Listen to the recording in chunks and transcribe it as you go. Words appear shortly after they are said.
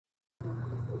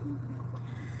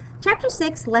Chapter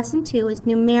 6, Lesson 2 is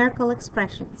Numerical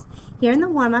Expressions. Here in the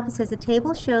warm-up, it says the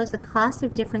table shows the cost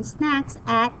of different snacks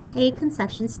at a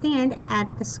concession stand at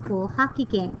the school hockey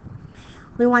game.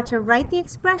 We want to write the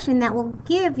expression that will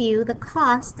give you the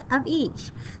cost of each.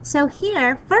 So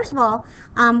here, first of all,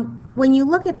 when you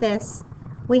look at this,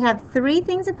 we have 3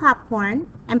 things of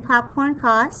popcorn, and popcorn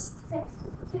costs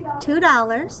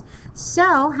 $2.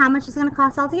 So how much is it going to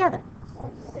cost altogether?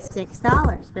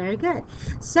 $6. Very good.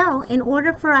 So in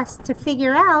order for us to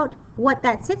figure out what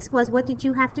that 6 was, what did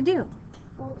you have to do?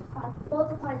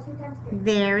 Multiply 2 times 3.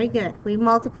 Very good. We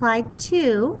multiplied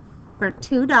 2 for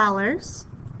 $2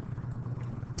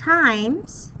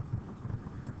 times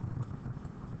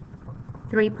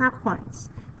 3 popcorns.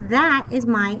 That is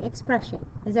my expression.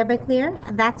 Is everybody clear?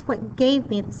 That's what gave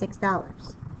me the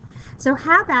 $6. So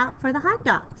how about for the hot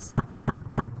dogs?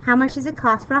 How much does it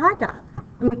cost for a hot dog?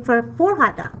 I mean, for 4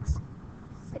 hot dogs?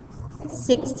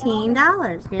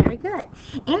 $16. Very good.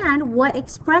 And what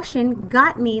expression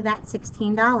got me that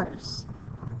 $16?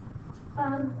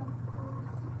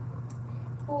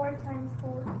 4 times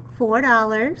 4.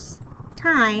 $4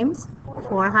 times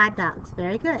 4 hot dogs.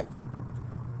 Very good.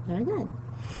 Very good.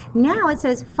 Now it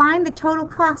says find the total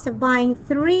cost of buying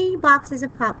 3 boxes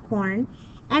of popcorn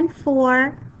and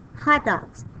 4 hot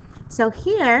dogs. So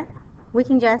here we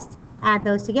can just add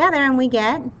those together and we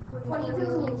get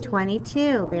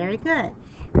 22. Very good.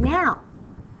 Now,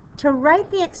 to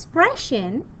write the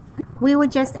expression, we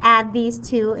would just add these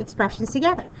 2 expressions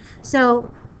together.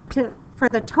 So for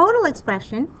the total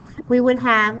expression, we would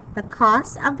have the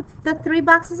cost of the 3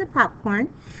 boxes of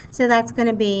popcorn. So that's going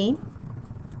to be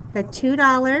the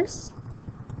 $2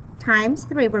 times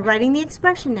 3. We're writing the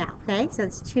expression now, okay? So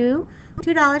it's $2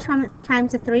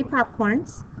 times the 3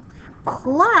 popcorns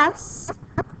plus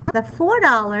the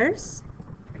 $4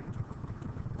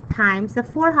 times the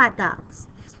 4 hot dogs.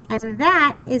 And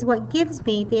that is what gives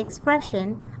me the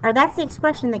expression, or that's the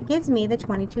expression that gives me the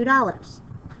 $22.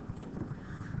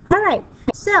 All right,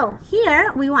 so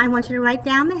here I want you to write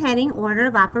down the heading order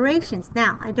of operations.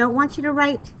 Now, I don't want you to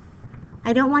write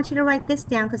this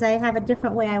down because I have a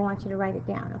different way I want you to write it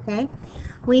down, okay?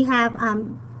 We have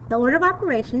the order of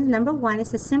operations. Number 1 is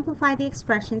to simplify the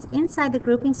expressions inside the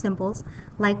grouping symbols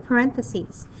like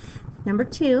parentheses. Number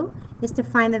 2 is to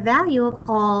find the value of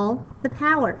all the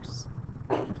powers.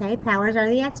 Okay, powers are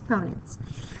the exponents.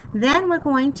 Then we're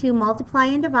going to multiply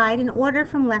and divide in order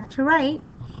from left to right,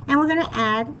 and we're going to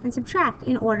add and subtract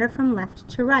in order from left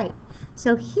to right.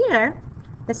 So here,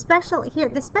 the special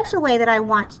way that I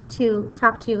want to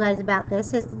talk to you guys about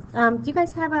this is, do you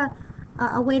guys have a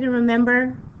way to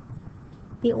remember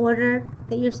the order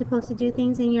that you're supposed to do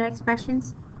things in your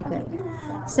expressions? Good.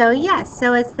 So yes,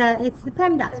 so it's the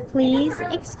PEMDAS. Please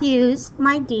excuse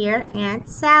my dear Aunt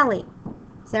Sally.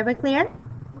 Is everybody clear?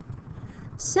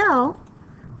 So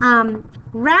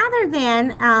rather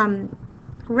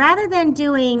than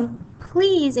doing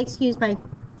please excuse my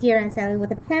dear Aunt Sally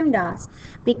with a PEMDAS,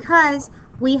 because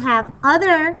we have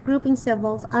other grouping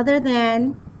symbols other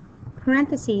than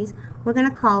parentheses, we're going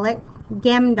to call it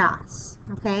GEMDAS.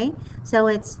 Okay, so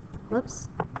it's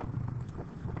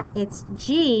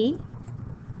G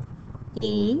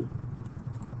E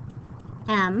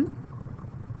M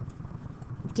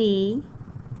D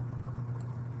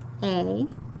A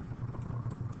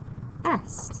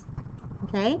S.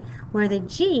 Okay, where the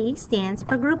G stands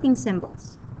for grouping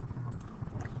symbols.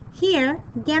 Here,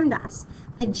 GEMDAS.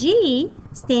 The G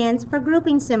stands for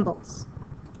grouping symbols.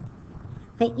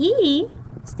 The E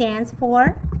stands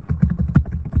for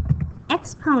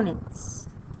exponents.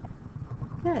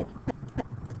 Good.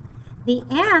 The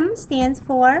M stands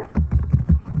for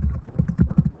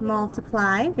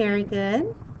multiply. Very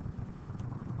good.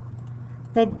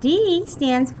 The D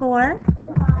stands for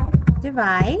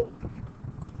divide.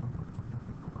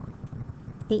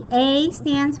 The A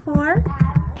stands for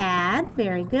add.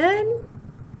 Very good.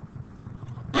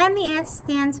 And the S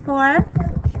stands for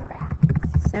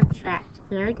subtract.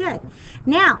 Very good.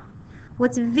 Now,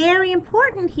 what's very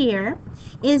important here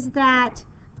is that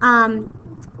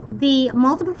the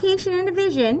multiplication and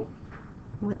division,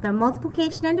 with the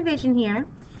multiplication and division here,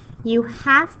 you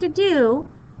have to do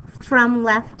from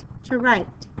left to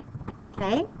right.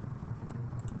 Okay?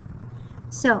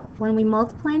 So, when we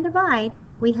multiply and divide,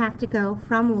 we have to go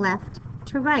from left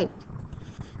to right.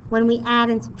 When we add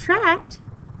and subtract,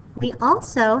 we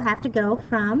also have to go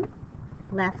from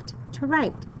left to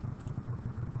right.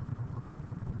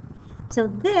 So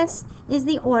this is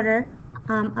the order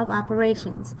of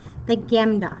operations, the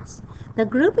GEMDAS. The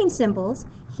grouping symbols,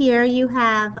 here you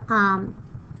have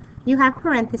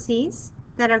parentheses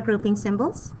that are grouping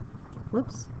symbols.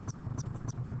 Whoops.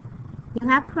 You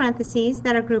have parentheses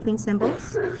that are grouping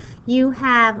symbols. You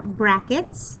have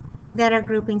brackets that are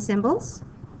grouping symbols.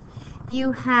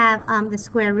 You have the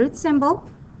square root symbol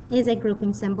is a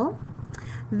grouping symbol.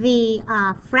 The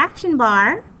fraction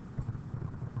bar,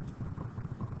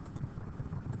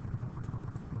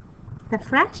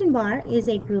 is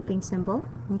a grouping symbol.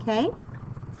 Okay.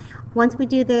 Once we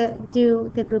do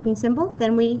the grouping symbol,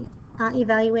 then we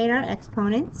evaluate our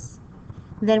exponents.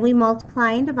 Then we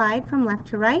multiply and divide from left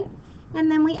to right, and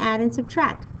then we add and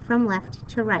subtract from left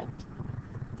to right.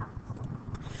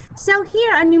 So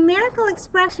here, a numerical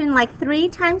expression like 3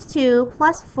 times 2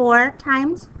 plus 4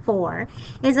 times 4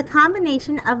 is a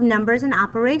combination of numbers and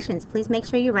operations. Please make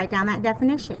sure you write down that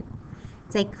definition.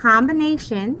 It's a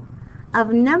combination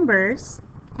of numbers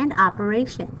and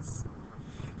operations.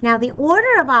 Now, the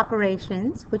order of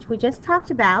operations, which we just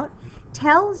talked about,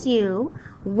 tells you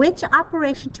which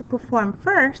operation to perform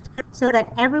first so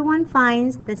that everyone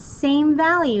finds the same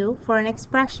value for an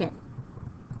expression.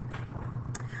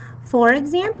 For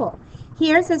example,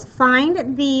 here it says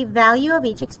find the value of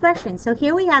each expression. So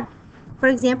here we have, for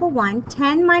example 1,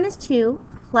 10 minus 2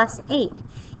 plus 8.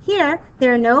 Here,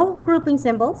 there are no grouping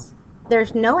symbols,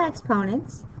 there's no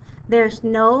exponents, there's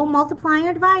no multiplying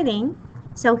or dividing.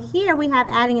 So here we have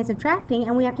adding and subtracting,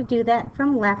 and we have to do that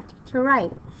from left to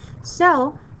right.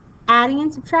 So adding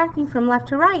and subtracting from left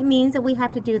to right means that we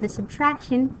have to do the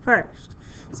subtraction first.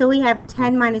 So we have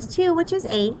 10 minus 2, which is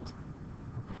 8.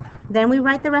 Then we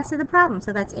write the rest of the problem.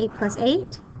 So that's 8 plus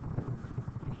 8.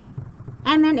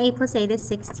 And then 8 plus 8 is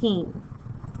 16.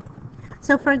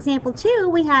 So for example 2,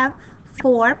 we have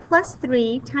 4 plus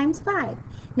 3 times 5.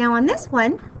 Now on this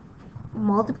one,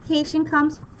 multiplication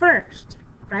comes first,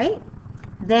 right?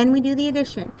 Then we do the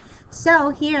addition. So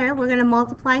here we're going to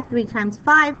multiply 3 times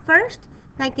 5 first.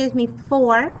 That gives me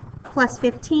 4 plus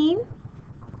 15.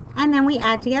 And then we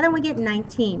add together and we get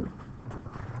 19.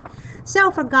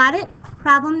 So for got it,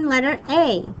 problem letter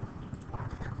A,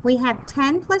 we have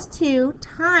 10 plus 2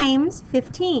 times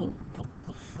 15.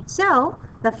 So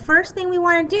the first thing we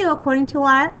want to do according to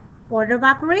our order of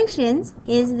operations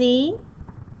is the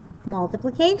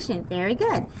multiplication. Very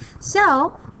good.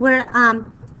 So we're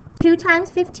 2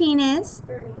 times 15 is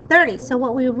 30. So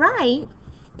what we write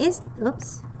is,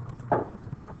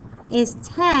 is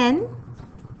 10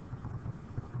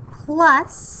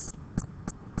 plus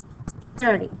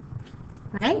 30,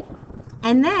 right?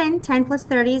 And then 10 plus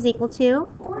 30 is equal to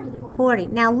 40.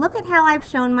 Now look at how I've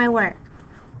shown my work.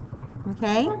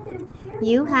 Okay?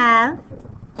 You have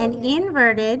an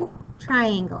inverted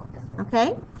triangle.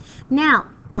 Okay? Now,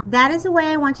 that is the way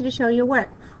I want you to show your work.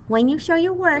 When you show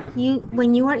your work,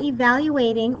 when you are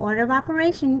evaluating order of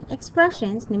operation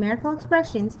expressions, numerical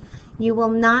expressions, you will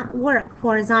not work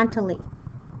horizontally.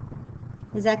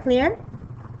 Is that clear?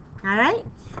 All right?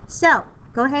 So,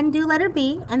 go ahead and do letter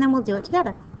B, and then we'll do it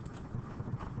together.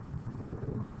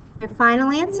 Your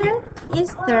final answer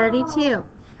is 32.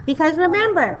 Because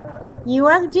remember, you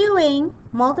are doing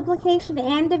multiplication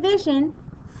and division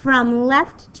from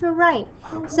left to right.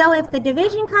 So if the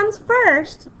division comes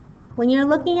first, when you're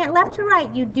looking at left to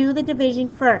right, you do the division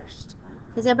first.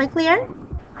 Is everybody clear?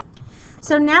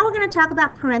 So now we're going to talk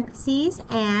about parentheses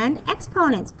and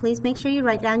exponents. Please make sure you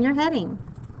write down your heading.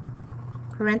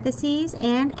 Parentheses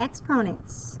and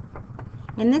exponents.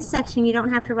 In this section, you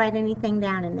don't have to write anything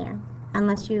down in there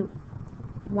unless you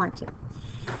want to.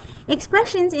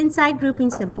 Expressions inside grouping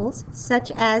symbols,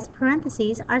 such as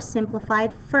parentheses, are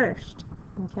simplified first.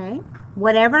 Okay?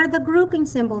 Whatever the grouping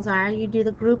symbols are, you do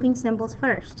the grouping symbols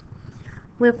first.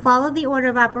 We'll follow the order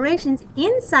of operations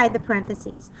inside the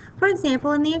parentheses. For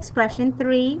example, in the expression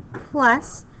 3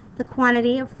 plus the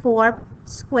quantity of 4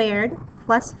 squared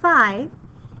plus 5,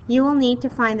 you will need to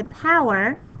find the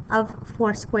power of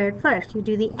 4 squared first. You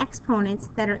do the exponents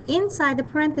that are inside the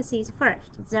parentheses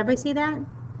first. Does everybody see that?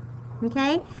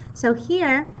 Okay? So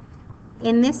here,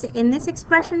 in this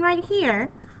expression right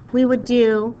here, we would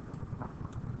do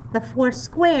the 4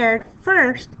 squared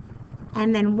first,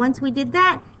 and then once we did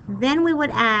that, then we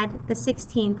would add the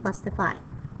 16 plus the 5.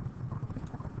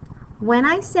 When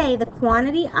I say the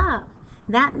quantity of,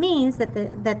 that means that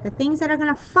the things that are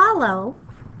going to follow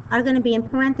are going to be in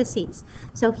parentheses.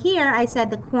 So here I said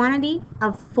the quantity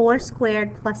of 4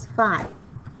 squared plus 5.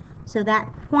 So that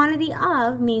quantity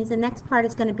of means the next part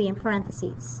is going to be in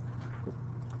parentheses.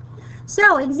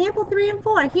 So example 3 and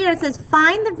 4, here it says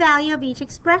find the value of each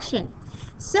expression.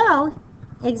 So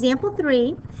example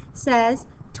 3 says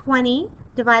 20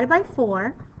 divided by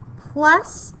 4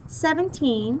 plus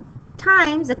 17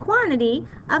 times the quantity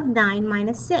of 9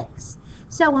 minus 6.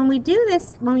 So when we do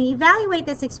this, when we evaluate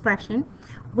this expression,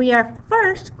 we are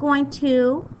first going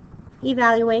to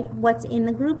evaluate what's in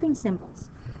the grouping symbols.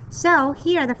 So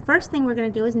here, the first thing we're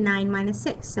going to do is 9 minus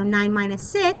 6. So 9 minus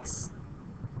 6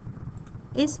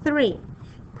 is 3.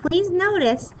 Please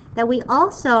notice that we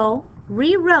also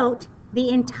rewrote the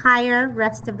entire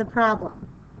rest of the problem.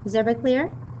 Is everybody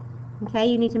clear? Okay,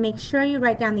 you need to make sure you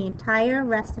write down the entire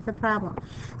rest of the problem.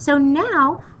 So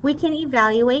now we can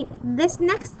evaluate this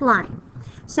next line.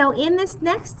 So in this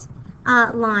next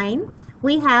line,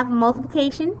 we have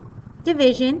multiplication,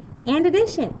 division, and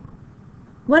addition.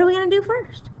 What are we going to do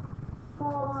first?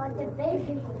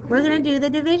 Division. We're going to do the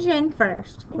division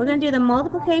first. We're going to do the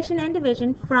multiplication and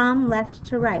division from left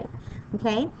to right.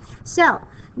 Okay? So,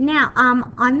 now,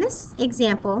 on this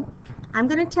example, I'm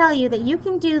going to tell you that you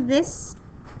can do this.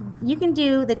 You can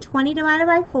do the 20 divided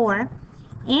by 4,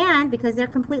 and because they're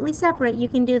completely separate, you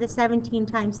can do the 17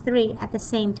 times 3 at the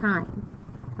same time.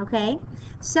 Okay?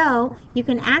 So, you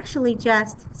can actually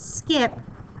just skip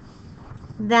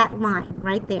that line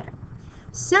right there.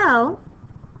 So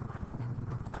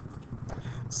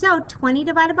 20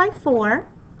 divided by 4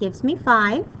 gives me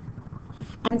 5,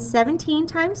 and 17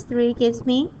 times 3 gives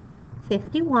me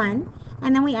 51,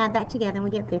 and then we add that together and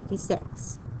we get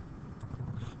 56.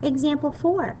 Example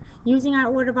 4, using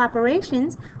our order of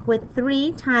operations with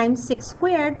 3 times 6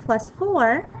 squared plus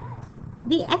 4,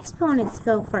 the exponents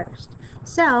go first.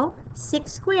 So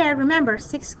 6 squared, remember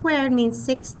 6 squared means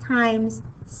 6 times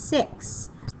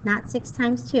 6, not 6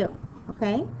 times 2.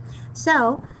 Okay?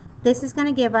 So this is going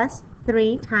to give us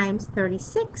 3 times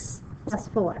 36 plus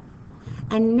 4.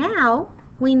 And now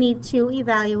we need to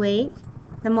evaluate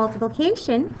the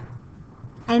multiplication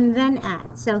and then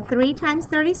add. So 3 times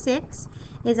 36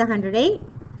 is 108,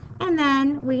 and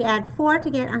then we add 4 to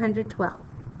get 112.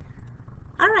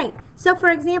 All right, so for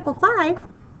example 5,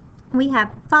 we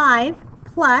have 5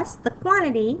 plus the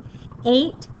quantity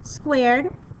 8 squared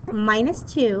minus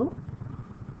 2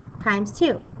 times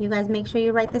 2. You guys make sure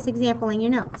you write this example in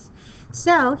your notes.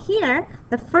 So here,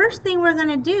 the first thing we're going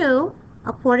to do,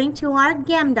 according to our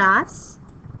GEMDAS,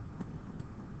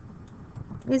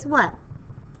 is what?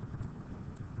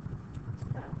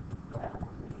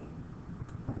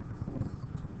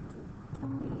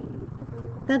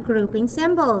 The grouping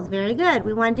symbols. Very good.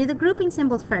 We want to do the grouping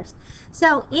symbols first.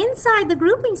 So inside the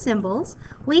grouping symbols,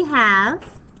 we have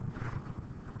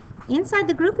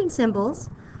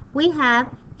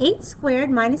 8 squared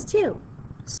minus 2.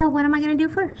 So what am I going to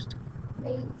do first?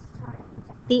 8 times.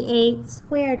 The 8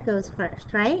 squared goes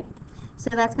first, right? So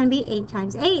that's going to be 8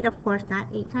 times 8, of course, not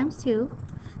 8 times 2.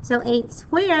 So 8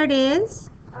 squared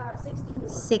is 64.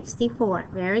 64.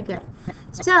 Very good.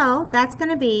 So that's going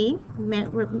to be,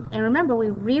 and remember,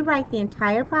 we rewrite the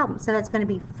entire problem. So that's going to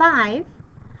be 5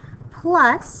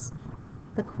 plus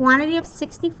the quantity of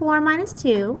 64 minus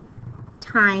 2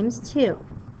 times 2.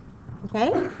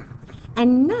 Okay?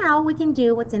 And now we can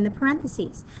do what's in the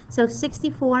parentheses. So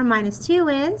 64 minus 2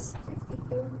 is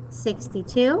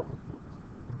 62.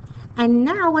 And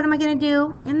now what am I going to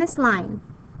do in this line?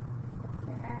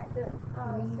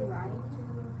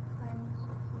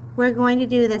 We're going to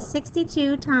do the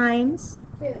 62 times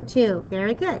 2.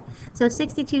 Very good. So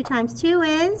 62 times 2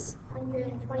 is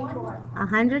 124.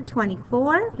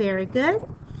 124. Very good.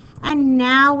 And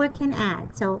now we can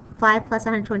add. So 5 plus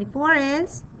 124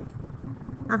 is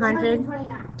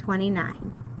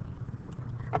 129.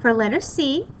 For letter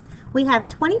C, we have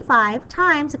 25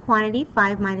 times the quantity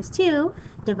 5 minus 2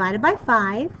 divided by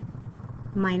 5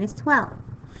 minus 12.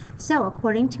 So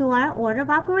according to our order of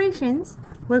operations,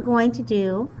 we're going to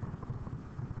do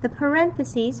the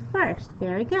parentheses first.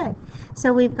 Very good.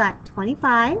 So we've got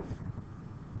 25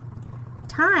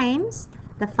 times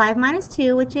the 5 minus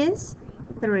 2, which is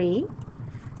 3,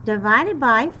 divided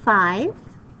by 5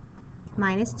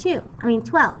 minus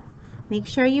 12. Make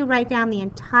sure you write down the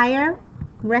entire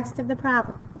rest of the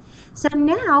problem. So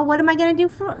now, what am I going to do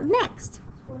for next?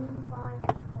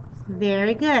 25.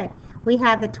 Very good. We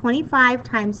have the 25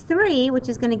 times 3, which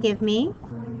is going to give me,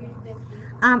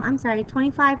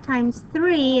 25 times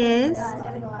 3 is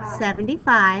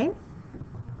 75.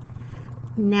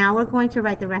 Now we're going to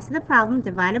write the rest of the problem,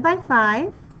 divided by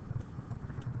 5,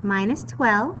 minus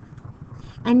 12.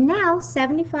 And now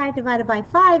 75 divided by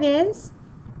 5 is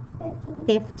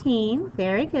 15.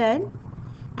 Very good.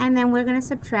 And then we're going to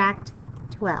subtract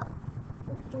 12,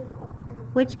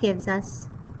 which gives us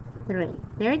 3.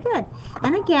 Very good.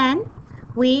 And again,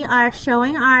 we are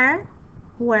showing our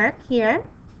work here.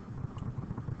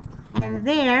 And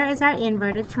there is our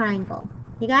inverted triangle.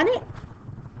 You got it?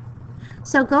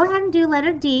 So go ahead and do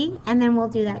letter D, and then we'll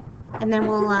do that. And then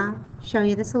we'll show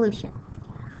you the solution.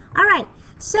 All right.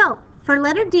 So for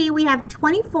letter D, we have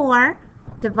 24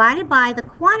 divided by the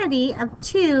quantity of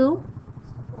 2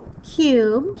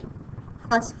 cubed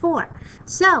plus 4.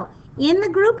 So, in the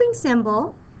grouping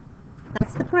symbol,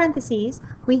 that's the parentheses,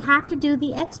 we have to do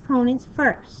the exponents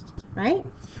first, right?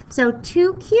 So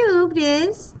 2 cubed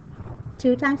is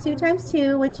 2 times 2 times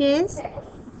 2, which is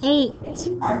 8.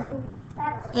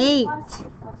 8.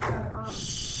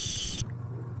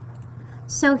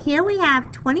 So here we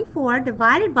have 24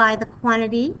 divided by the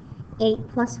quantity 8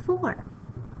 plus 4.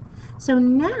 So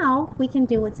now we can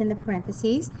do what's in the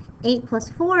parentheses. 8 plus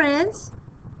 4 is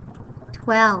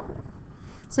 12.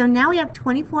 So now we have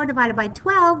 24 divided by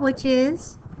 12, which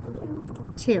is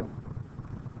 2.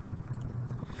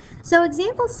 So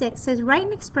example 6 says write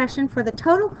an expression for the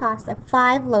total cost of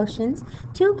 5 lotions,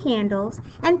 2 candles,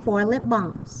 and 4 lip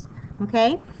balms.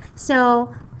 Okay?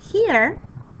 So here,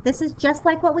 this is just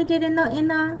like what we did in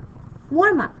the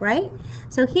warm-up, right?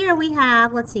 So here we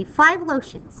have, let's see, 5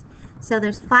 lotions. So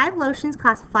there's 5 lotions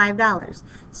cost $5.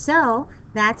 So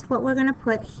that's what we're going to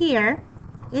put here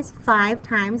is 5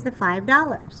 times the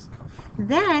 $5.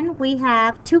 Then we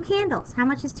have 2 candles. How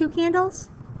much is 2 candles?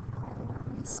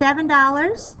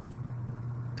 $7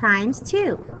 times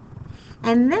 2.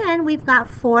 And then we've got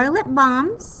 4 lip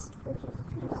balms,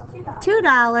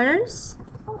 $2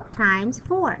 times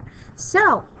 4.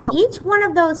 So each one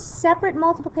of those separate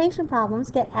multiplication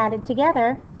problems get added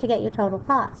together to get your total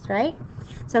cost, right?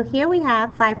 So here we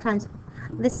have 5 times,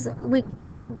 this is, we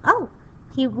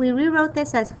rewrote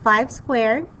this as 5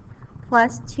 squared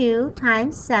plus 2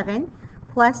 times 7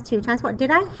 plus 2 times 4.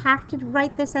 Did I have to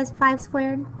write this as 5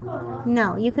 squared?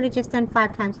 No, you could have just done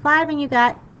 5 times 5 and you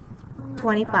got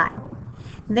 25.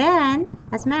 Then,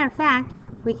 as a matter of fact,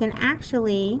 we can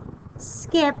actually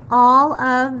skip all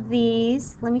of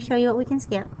these. Let me show you what we can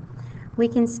skip. We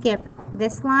can skip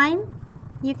this line,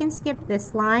 you can skip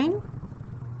this line,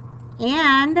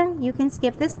 and you can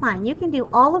skip this line. You can do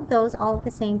all of those all at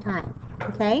the same time.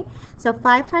 Okay? So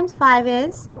 5 times 5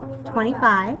 is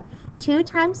 25. 2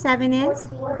 times 7 is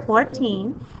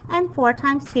 14. And 4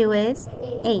 times 2 is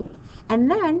 8. And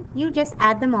then you just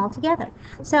add them all together.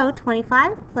 So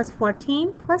 25 plus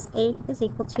 14 plus 8 is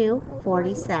equal to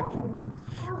 47.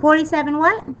 47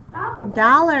 what?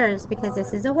 Dollars, because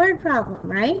this is a word problem,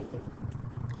 right?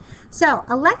 So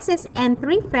Alexis and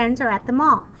 3 friends are at the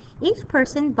mall. Each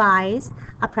person buys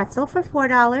a pretzel for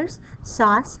 $4,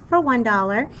 sauce for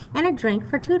 $1, and a drink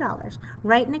for $2.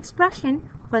 Write an expression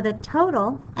for the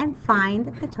total and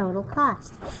find the total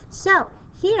cost. So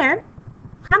here,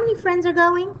 how many friends are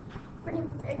going?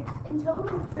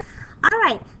 All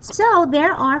right, so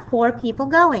there are 4 people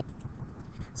going.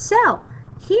 So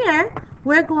here,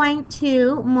 we're going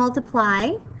to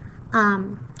multiply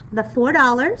the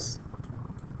 $4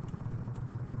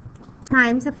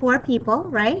 times the 4 people,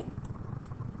 right?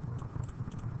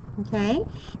 Okay,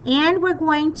 and we're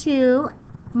going to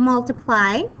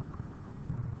multiply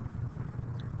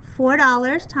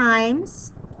 $4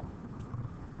 times,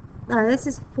 this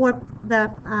is for the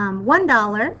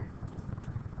 $1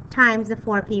 times the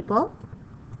 4 people.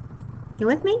 You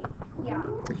with me? Yeah.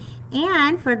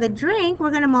 And for the drink,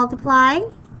 we're going to multiply 2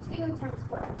 times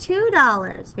 4.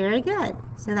 $2. Very good.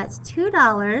 So that's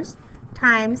 $2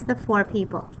 times the 4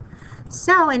 people.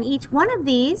 So in each one of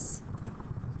these,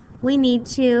 we need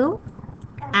to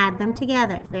add them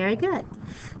together. Very good.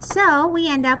 So we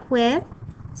end up with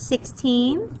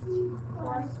 16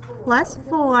 plus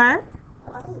 4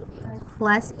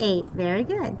 plus 8. Very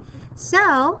good.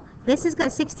 So this is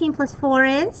good. 16 plus 4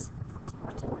 is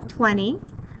 20.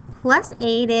 Plus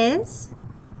 8 is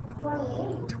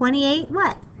 28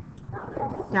 what?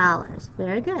 Dollars.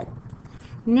 Very good.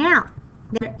 Now,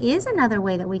 there is another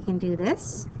way that we can do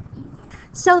this.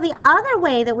 So the other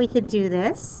way that we could do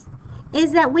this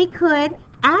is that we could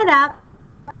add up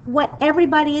what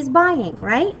everybody is buying,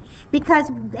 right?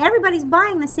 Because everybody's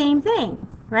buying the same thing,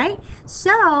 right?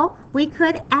 So we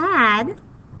could add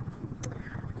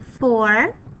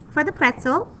 4 for the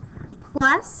pretzel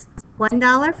plus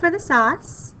 $1 for the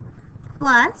sauce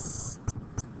plus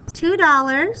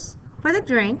 $2 for the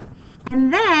drink,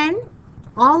 and then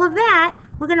all of that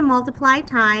we're going to multiply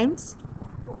times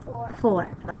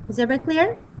 4. Is everybody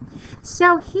clear?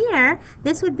 So here,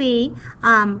 this would be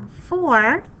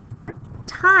 4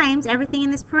 times everything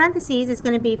in this parentheses is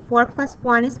going to be 4 plus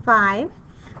 1 is 5,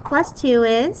 plus 2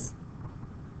 is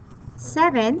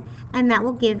 7, and that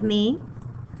will give me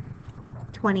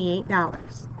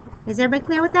 $28. Is everybody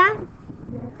clear with that?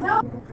 No.